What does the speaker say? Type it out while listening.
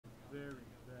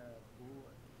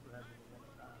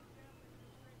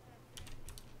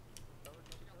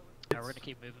we're gonna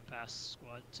keep moving past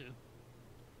squad 2.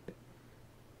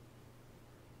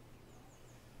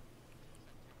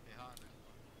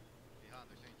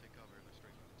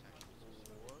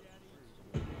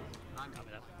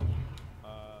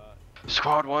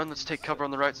 Squad 1, let's take cover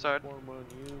on the right side.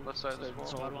 Left side of the wall.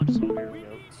 Squad 1 just over here.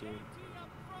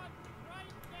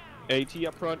 AT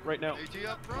up front right now. AT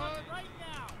up front!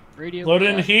 Radio. Load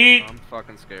in heat. I'm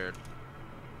fucking scared.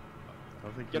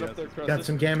 Get up there, Got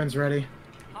some gammons ready.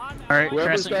 Alright,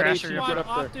 Whoever's Crescent got Crasher. AT, get up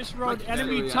Off this road,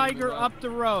 enemy Tiger up the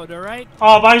road, alright?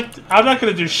 Oh, I'm not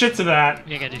gonna do shit to that.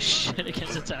 You ain't gonna do shit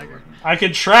against the Tiger. I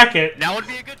can track it. Now would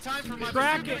be a good time for my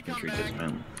Track it! to come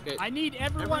back. I need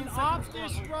everyone off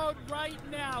this road right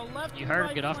now. Left You and heard,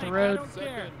 right get off the flank, road. I don't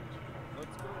care.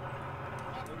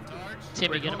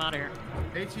 Timmy, get him out of here.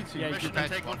 ATT. Yeah, Mission to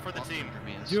take one for the team.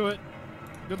 do it.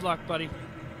 Good luck, buddy.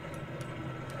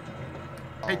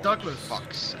 Hey Douglas.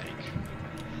 Fuck's sake.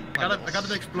 I got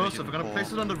an explosive. I'm gonna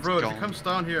place it on the road. If it comes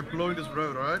down here, blowing this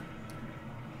road, alright?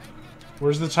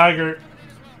 Where's the tiger?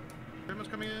 Everyone's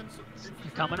coming in. You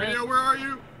coming in? Radio, where are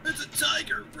you? It's a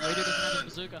tiger, bro. Radio doesn't have a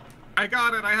bazooka. I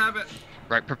got it. I have it.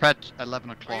 Right, prepared 11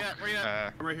 o'clock. Where you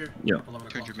at? I'm right here. Yeah.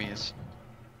 200 meters.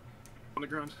 On the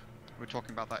ground. We're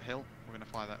talking about that hill. We're gonna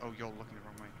fire that. Oh, you're looking the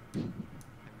wrong way. There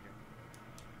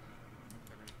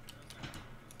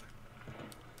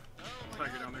we go.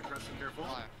 Tiger down there, Crescent, careful.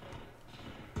 Fire.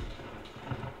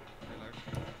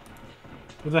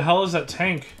 Where the hell is that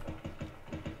tank?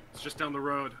 It's just down the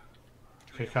road.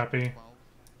 Okay, copy.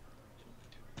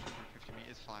 50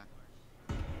 meters, fire.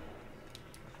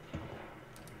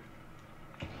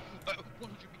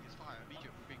 100 meters, fire.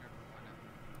 Immediate, we're being open right now.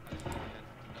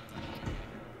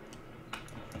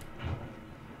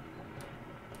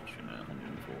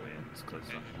 It's close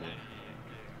enough.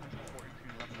 40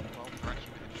 between 11 and 12. We're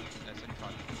actually within 75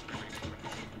 meters. We're ready for it.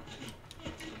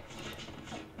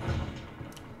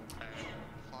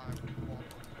 Fire,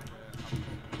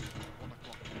 1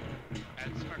 o'clock.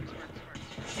 And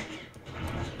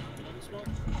smoke.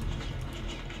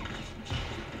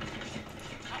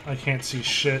 I can't see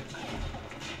shit.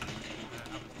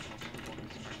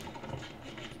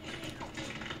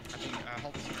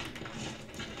 Hold the smoke.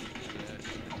 The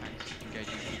tanks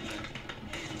engaging.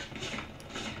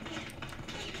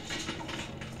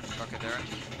 Okay, they're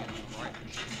actually right.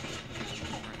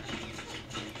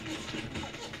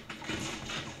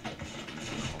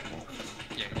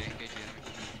 Yeah, they engage the enemy.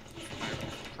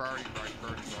 Priority right.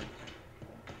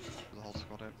 The whole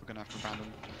squad out. We're gonna have to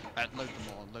abandon. Load them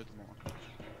all. We're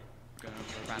gonna have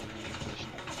to abandon the position.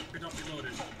 Could not be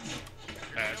loaded.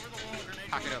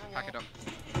 Pack it up.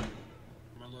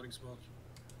 I'm unloading smoke.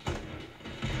 Cracked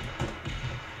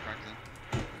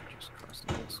in. Just cross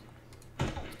the walls.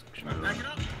 Back it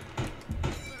up.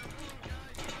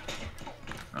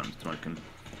 I'm striking.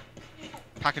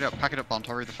 Pack it up, Bond.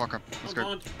 Hurry the fuck up. Let's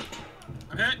go.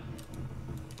 I'm hit.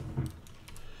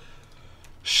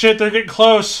 Shit, they're getting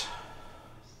close.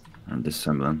 And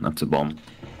disassemble. That's a bomb.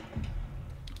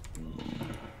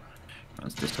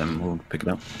 Let's disassemble. We'll pick it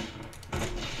up.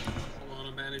 Hold on,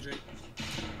 I'm managing.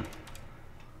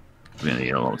 We're gonna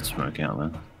get a lot of smoke out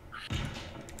there.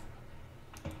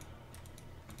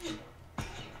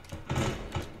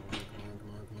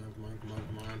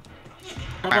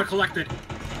 Come on. Cover collected.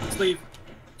 Let's leave.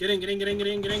 Get in.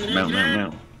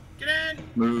 Mount. Get in.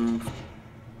 Move.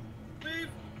 Leave.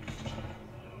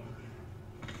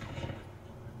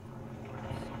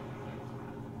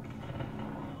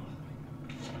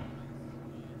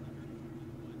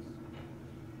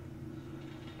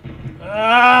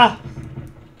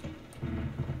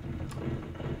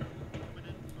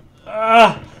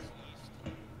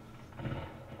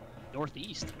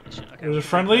 Northeast. Okay, Are there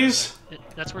friendlies?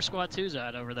 That's where Squad 2's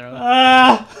at over there.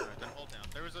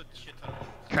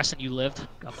 Crescent, you lived.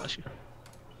 God bless you.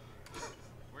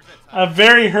 I'm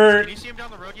very hurt. Can you see him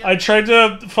down the road yet? I tried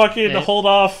to fucking hold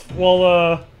off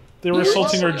while they were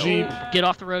assaulting our jeep. Get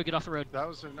off the road. That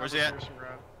was Where's he at?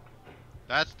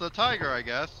 That's the tiger, I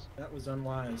guess. That was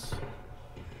unwise.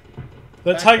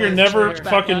 That tiger never Backblast.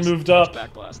 fucking moved up.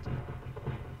 Backblast.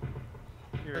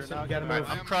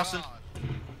 I'm crossing.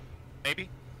 Maybe.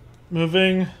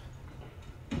 Moving.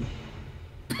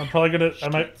 I'm probably gonna.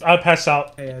 I'll pass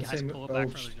out. Hey, I'd Guys, say pull it back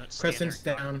from the Crescent's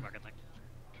standard down. fucking thing.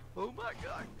 Oh my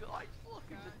god.